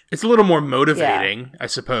change. It's a little more motivating, I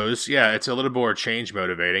suppose. Yeah, it's a little more change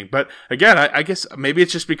motivating. But again, I guess maybe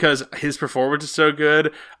it's just because his performance is so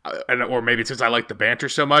good, or maybe it's because I like the banter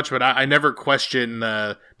so much, but I never question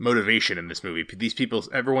motivation in this movie. These people,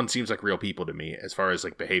 everyone seems like real people to me as far as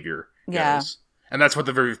like behavior goes. And that's what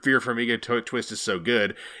the Vera Farmiga twist is so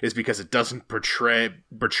good, is because it doesn't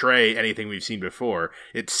betray anything we've seen before.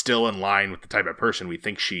 It's still in line with the type of person we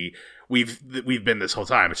think we've been this whole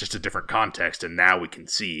time. It's just a different context, and now we can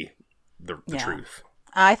see the truth.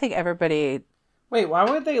 I think everybody. Wait, why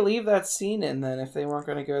would they leave that scene in then if they weren't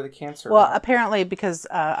going to go to the cancer? Well, apparently because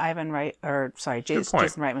Jason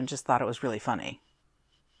Reitman just thought it was really funny.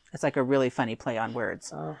 It's like a really funny play on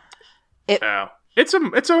words. Oh. It's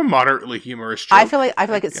a moderately humorous joke. I feel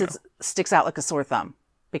like it sticks out like a sore thumb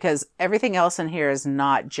because everything else in here is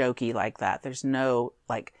not jokey like that. There's no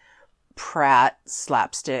like Pratt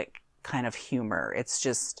slapstick kind of humor. It's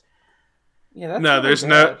just there's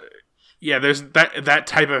that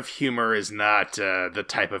type of humor is not the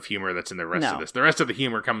type of humor that's in the rest of this. The rest of the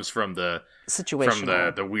humor comes from the situation,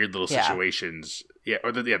 from the weird little situations. Yeah,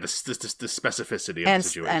 or the specificity of the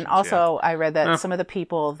situation. And also, I read that some of the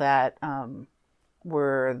people that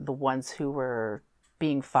were the ones who were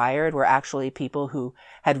being fired were actually people who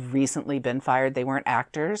had recently been fired. They weren't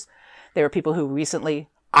actors. They were people who recently.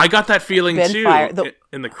 I got that feeling too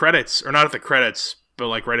in the credits, or not at the credits, but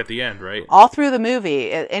like right at the end, right? All through the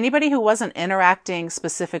movie, anybody who wasn't interacting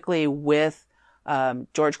specifically with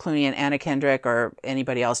George Clooney and Anna Kendrick or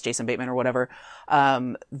anybody else, Jason Bateman or whatever,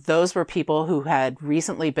 those were people who had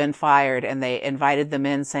recently been fired, and they invited them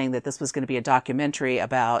in saying that this was going to be a documentary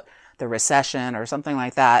about the recession or something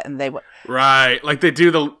like that. And they like they do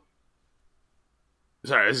the.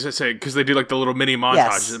 Sorry, I was just saying because they do like the little mini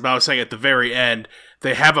montages. But I was saying at the very end,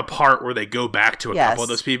 they have a part where they go back to a couple of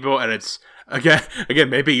those people, and Again,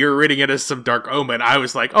 maybe you're reading it as some dark omen. I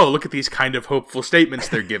was like, oh, look at these kind of hopeful statements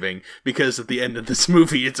they're giving, because at the end of this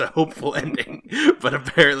movie, it's a hopeful ending. But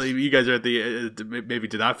apparently, you guys are at the maybe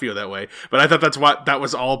did not feel that way. But I thought that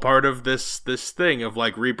was all part of this thing of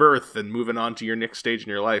like rebirth and moving on to your next stage in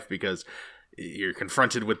your life, because you're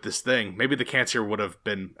confronted with this thing. Maybe the cancer would have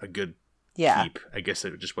been a good keep. I guess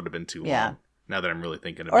it just would have been too long. Now that I'm really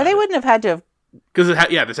thinking about it. Or they wouldn't have had to have. Because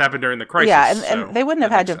this happened during the crisis. Yeah, and they wouldn't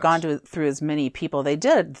have had to have gone through as many people. They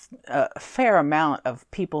did a fair amount of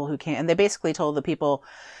people who came, and they basically told the people,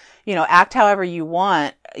 act however you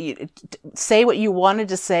want, say what you wanted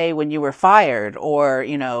to say when you were fired, or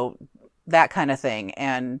that kind of thing.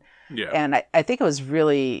 And I think it was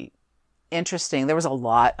really interesting. There was a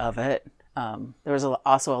lot of it. There was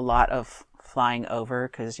also a lot of flying over,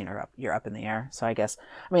 because you're up in the air. So I guess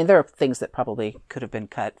there are things that probably could have been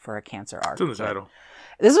cut for a cancer arc. It's in the title.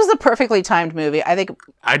 This was a perfectly timed movie. I think.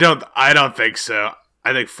 I don't think so.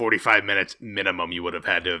 I think 45 minutes minimum you would have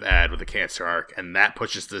had to have had with a cancer arc, and that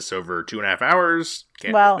pushes this over 2.5 hours.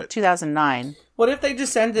 2009. What if they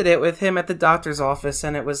just ended it with him at the doctor's office,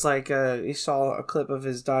 and it was like you saw a clip of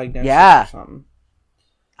his diagnosis or something?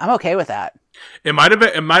 I'm okay with that. It might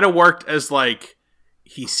have worked as like,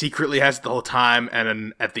 he secretly has it the whole time, and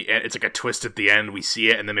then at the end, it's like a twist at the end. We see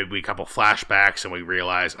it, and then maybe a couple flashbacks, and we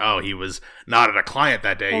realize, oh, he was not at a client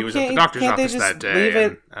that day. He was at the doctor's office that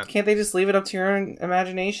day. Can't they just leave it up to your own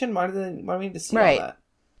imagination? Why do we need to see all that?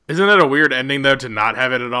 Isn't that a weird ending, though, to not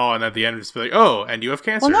have it at all, and at the end just be like, oh, and you have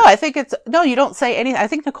cancer? Well, no, I think you don't say anything. I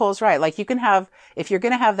think Nicole's right. Like, you can have, if you're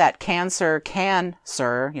going to have that cancer,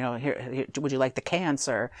 here, would you like the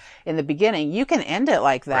cancer in the beginning, you can end it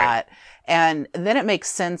like that. Right. And then it makes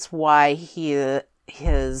sense why the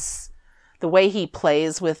way he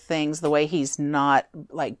plays with things, the way he's not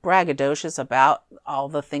like braggadocious about all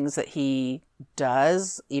the things that he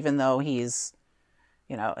does, even though he's,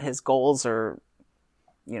 his goals are,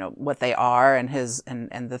 what they are, and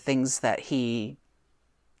and the things that he,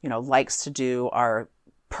 likes to do are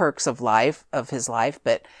perks of his life,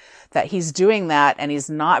 but that he's doing that and he's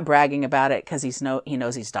not bragging about it because he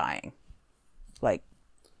knows he's dying. Like,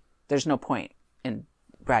 there's no point in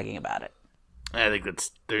bragging about it. I think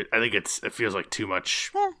it feels like too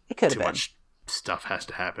much. It could have been. Too much stuff has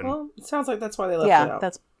to happen. Well, it sounds like that's why they left it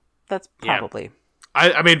out. That's probably. Yeah.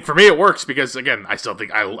 I mean, for me, it works because, again, I still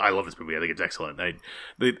think I love this movie. I think it's excellent.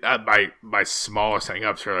 My smallest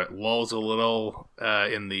hang-ups are it lulls a little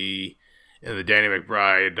in the Danny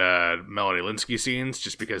McBride, Melanie Linsky scenes,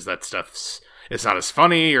 just because that stuff's it's not as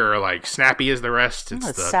funny or like snappy as the rest. It's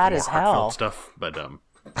the sad as hell stuff, but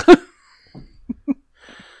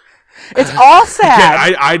it's all sad.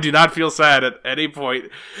 Again, I do not feel sad at any point.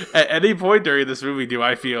 At any point during this movie do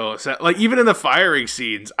I feel sad. Like, even in the firing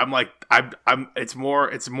scenes, I'm like, it's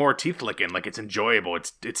more teeth licking. Like, it's enjoyable.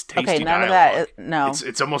 It's tasty. Okay, none dialogue. of that. No,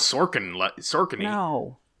 it's almost Sorkin-y.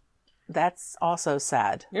 No, that's also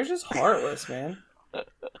sad. You're just heartless, man.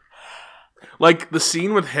 Like, the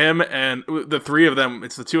scene with him and the three of them,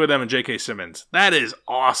 it's the two of them and J.K. Simmons. That is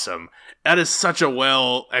awesome. That is such a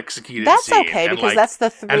well-executed scene. That's okay, because that's the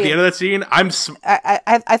three. At the end of that scene,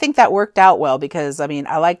 I think that worked out well, because, I mean,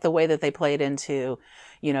 I like the way that they played into,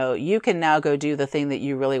 you can now go do the thing that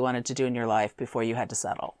you really wanted to do in your life before you had to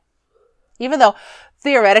settle. Even though,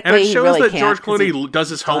 theoretically, and it shows he really that can't. George Clooney does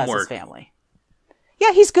his homework. His family.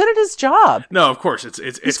 Yeah, he's good at his job. No, of course.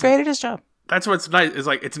 He's great at his job. That's what's nice. It's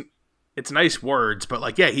like, it's nice words, but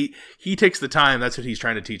like, yeah, he takes the time. That's what he's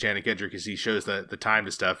trying to teach Anna Kendrick, is he shows the time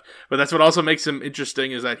to stuff. But that's what also makes him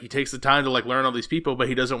interesting, is that he takes the time to like learn all these people, but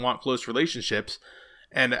he doesn't want close relationships.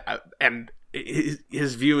 And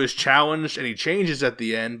his view is challenged, and he changes at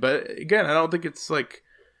the end. But again, I don't think it's like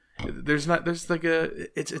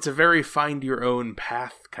it's a very find your own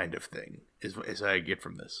path kind of thing is what I get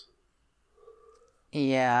from this.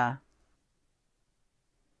 Yeah.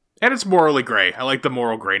 And it's morally gray. I like the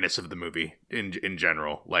moral grayness of the movie in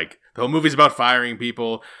general. Like, the whole movie's about firing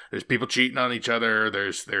people. There's people cheating on each other.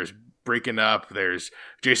 There's breaking up. There's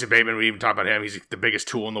Jason Bateman. We even talk about him. He's the biggest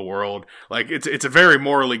tool in the world. Like, it's a very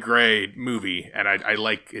morally gray movie, and I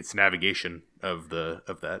like its navigation of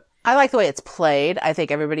that. I like the way it's played. I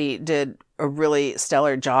think everybody did a really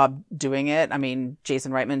stellar job doing it. I mean,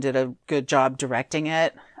 Jason Reitman did a good job directing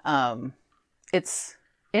it. It's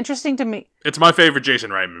interesting to me. It's my favorite Jason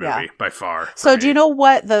Reitman movie by far. So do you know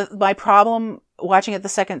what my problem watching it the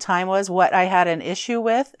second time was? What I had an issue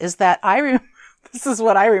with is that this is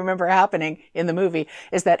what I remember happening in the movie,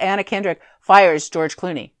 is that Anna Kendrick fires George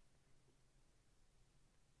Clooney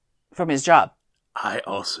from his job. I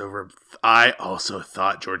also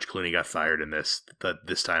thought George Clooney got fired in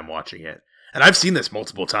this time watching it. And I've seen this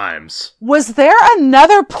multiple times. Was there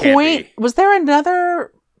another point? Was there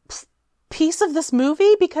another piece of this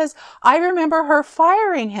movie? Because I remember her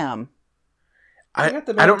firing him. I don't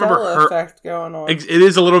remember her effect going on. It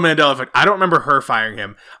is a little Mandela effect. I don't remember her firing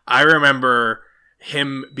him. I remember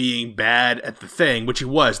him being bad at the thing, which he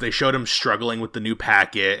was. They showed him struggling with the new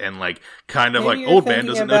packet and like kind of Maybe like old man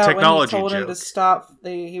doesn't know technology. When he told him to stop,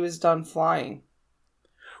 he was done flying.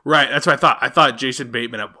 Right, that's what I thought. I thought Jason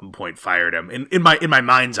Bateman at one point fired him. In my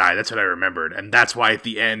mind's eye, that's what I remembered. And that's why at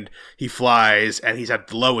the end he flies and he's at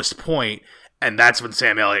the lowest point, and that's when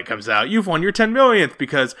Sam Elliott comes out. You've won your 10 millionth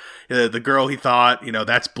because the girl he thought,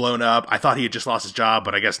 that's blown up. I thought he had just lost his job,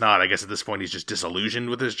 but I guess not. I guess at this point he's just disillusioned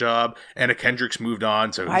with his job. Anna Kendrick's moved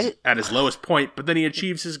on, so he's at his lowest point, but then he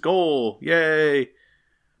achieves his goal. Yay.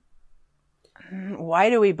 Why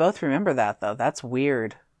do we both remember that, though? That's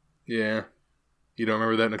weird. Yeah. You don't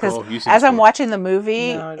remember that, Nicole? As I'm watching the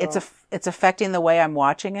movie, it's affecting the way I'm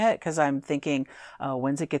watching it because I'm thinking, oh,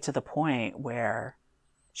 when's it get to the point where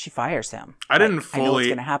she fires him? I didn't fully. I know what's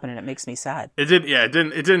going to happen, and it makes me sad. It did. Yeah, it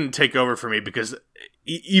didn't take over for me because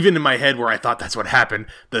even in my head, where I thought that's what happened,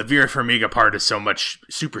 the Vera Farmiga part is so much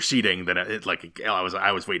superseding that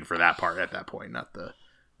I was waiting for that part at that point, not the.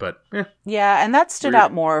 But yeah, and that stood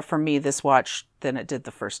out more for me this watch than it did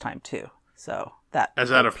the first time too. So. That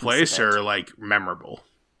as out of place or like memorable?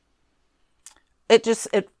 It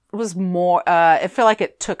was more. I feel like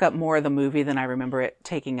it took up more of the movie than I remember it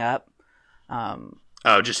taking up.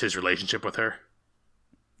 Just his relationship with her.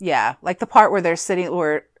 Yeah, like the part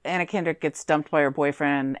where Anna Kendrick gets dumped by her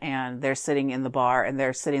boyfriend, and they're sitting in the bar, and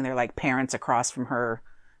they're sitting there like parents across from her,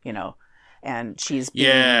 and she's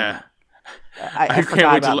being, I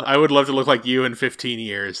can't wait I would love to look like you in 15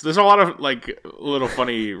 years. There's a lot of like little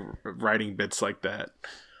funny writing bits like that.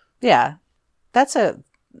 Yeah, that's a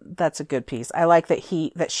good piece. I like that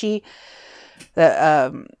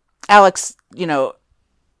Alex,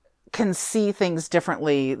 can see things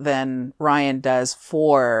differently than Ryan does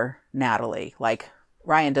for Natalie. Like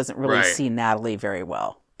Ryan doesn't really see Natalie very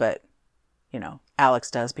well, but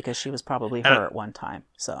Alex does because she was probably her at one time.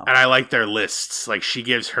 So, and I like their lists. Like she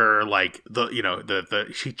gives her like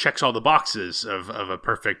she checks all the boxes of a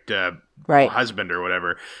perfect husband or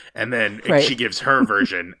whatever, and then she gives her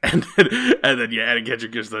version, and then Anna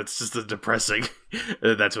Kendrick gives that's just the depressing.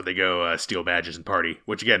 That's when they go steal badges and party.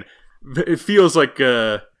 Which again, it feels like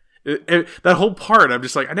that whole part. I'm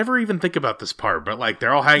just like I never even think about this part, but like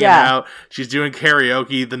they're all hanging out. She's doing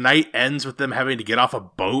karaoke. The night ends with them having to get off a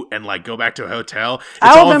boat and like go back to a hotel. It's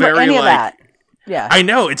I don't remember any of that. Yeah, I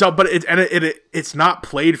know it's all, but it's not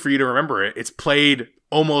played for you to remember it. It's played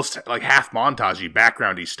almost like half montagey,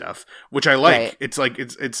 backgroundy stuff, which I like. Right. It's like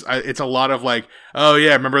it's a lot of like, oh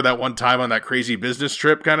yeah, remember that one time on that crazy business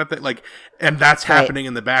trip kind of thing. Like, and that's happening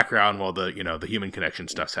in the background while the the human connection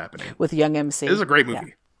stuff's happening with young MC. It is a great movie.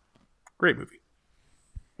 Yeah. Great movie.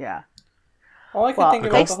 Yeah. All I could think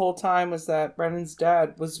about the whole time was that Brennan's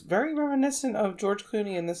dad was very reminiscent of George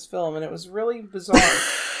Clooney in this film, and it was really bizarre.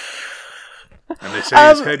 And they say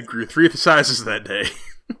his head grew 3 sizes that day.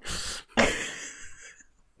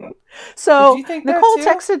 So Nicole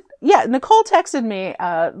texted me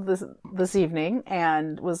this evening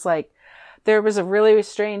and was like, there was a really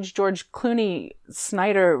strange George Clooney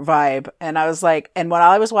Snyder vibe, and I was like, and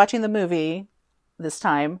while I was watching the movie this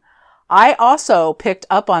time, I also picked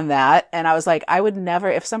up on that, and I was like, I would never,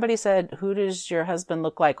 if somebody said, who does your husband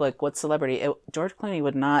look like what celebrity, George Clooney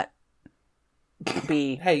would not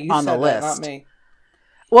be on the list. That, not me.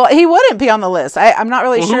 Well, he wouldn't be on the list. I'm not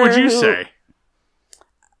really sure. Who would you say?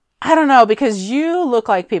 I don't know, because you look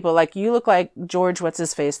like people, like you look like George, what's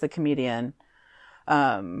his face, the comedian.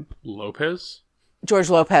 Lopez? George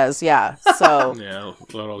Lopez, yeah. So yeah,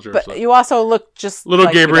 little George. But you also look just little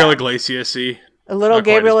like Gabriel Iglesias-y. A little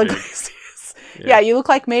Gabriel Iglesias. Yeah, you look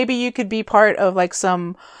like maybe you could be part of like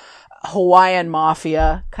some Hawaiian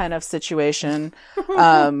mafia kind of situation.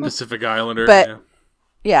 Pacific Islander. But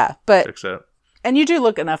but checks out. And you do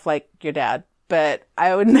look enough like your dad, but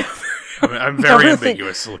I would never. I'm very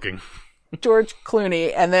ambiguous looking. George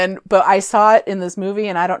Clooney, but I saw it in this movie,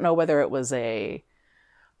 and I don't know whether it was a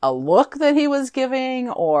look that he was giving,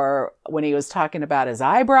 or when he was talking about his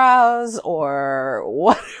eyebrows, or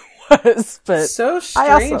what it was. But so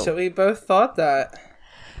strange that we both thought that.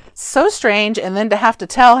 So strange, and then to have to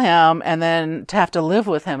tell him, and then to have to live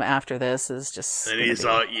with him after this is just. And he's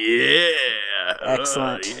like, "Yeah,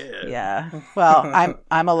 excellent, yeah." Well,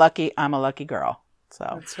 I'm a lucky girl. So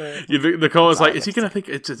that's right. Nicole was like, "Is he gonna think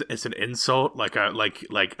it's an insult? Like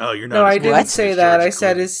oh, you're not." No, I didn't say that. I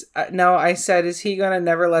said, "Is he gonna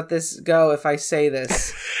never let this go if I say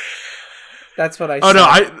this?" That's what I said.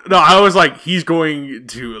 Oh, I was like, he's going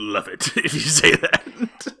to love it if you say that.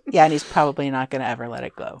 Yeah, and he's probably not going to ever let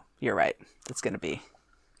it go. You're right. It's going to be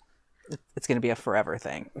a forever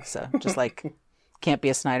thing. So just like, can't be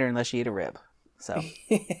a Snyder unless you eat a rib. So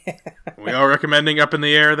we all recommending Up in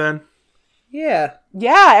the Air then? Yeah.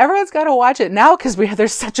 Yeah, everyone's got to watch it now because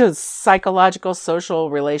there's such a psychological, social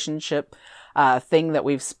relationship thing that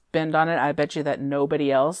we've spent on it. I bet you that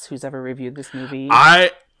nobody else who's ever reviewed this movie.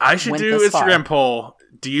 I should do an Instagram poll.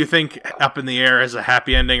 Do you think Up in the Air has a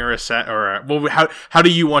happy ending or how do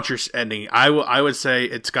you want your ending? I would say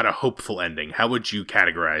it's got a hopeful ending. How would you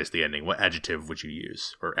categorize the ending? What adjective would you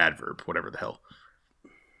use, or adverb, whatever the hell?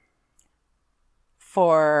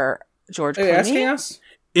 For George Clooney? Asking us?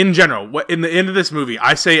 In general, in the end of this movie,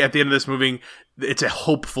 I say at the end of this movie, it's a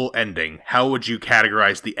hopeful ending. How would you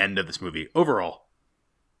categorize the end of this movie overall?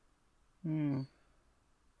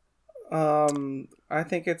 I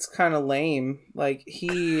think it's kind of lame. Like,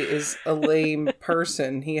 he is a lame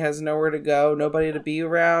person. He has nowhere to go, nobody to be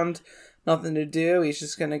around, nothing to do. He's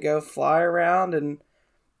just gonna go fly around and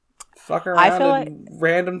fuck around in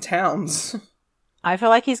random towns. I feel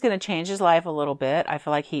like he's going to change his life a little bit. I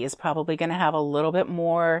feel like he is probably going to have a little bit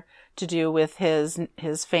more to do with his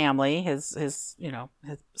family, his his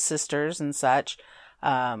sisters and such.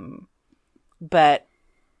 But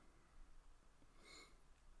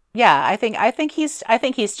yeah, I think he's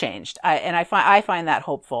changed. I find that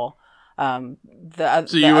hopeful. So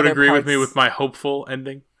you would agree with me with my hopeful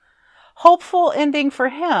ending? Hopeful ending for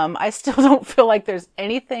him. I still don't feel like there's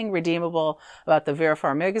anything redeemable about the Vera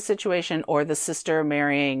Farmiga situation or the sister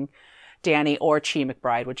marrying Danny or Chi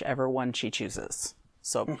McBride, whichever one she chooses.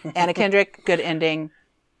 So Anna Kendrick, good ending.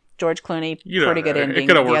 George Clooney, pretty good ending.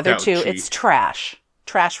 The other two, it's trash.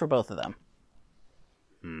 Trash for both of them.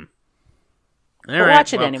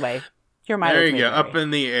 Watch it anyway. There you go. Up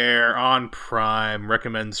in the Air on Prime.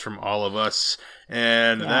 Recommends from all of us.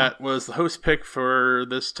 And that was the host pick for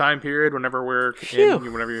this time period whenever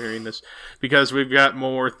whenever you're hearing this. Because we've got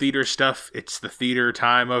more theater stuff. It's the theater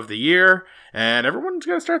time of the year. And everyone's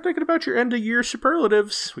got to start thinking about your end of year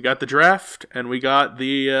superlatives. We got the draft and we got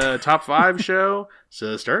the top 5 show.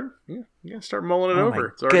 So start mulling it over.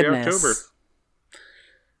 It's already October.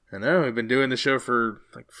 I know. We've been doing the show for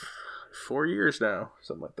like 4 years now.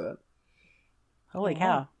 Something like that. Holy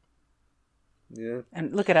cow. Yeah.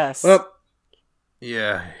 And look at us. Well,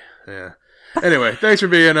 yeah. Anyway, thanks for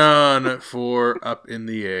being on for Up in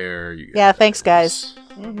the Air. Thanks, guys.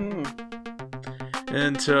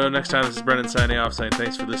 Until next time, this is Brennan signing off, saying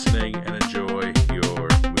thanks for listening and enjoy your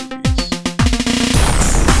movies.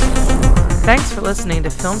 Thanks for listening to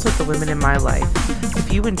Films with the Women in My Life.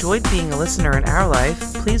 If you enjoyed being a listener in our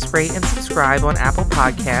life, please rate and subscribe on Apple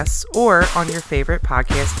Podcasts or on your favorite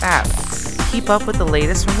podcast app. Keep up with the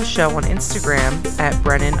latest from the show on Instagram at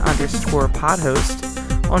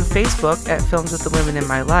Brennan_podhost, on Facebook at Films with the Women in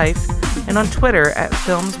My Life, and on Twitter at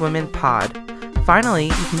FilmsWomenPod. Finally,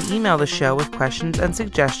 you can email the show with questions and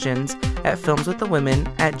suggestions at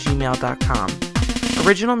filmswiththewomen@gmail.com.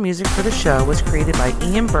 Original music for the show was created by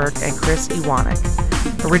Ian Burke and Chris Iwanek.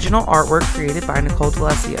 Original artwork created by Nicole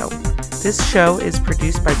D'Alessio. This show is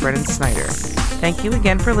produced by Brennan Snyder. Thank you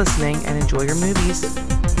again for listening and enjoy your movies.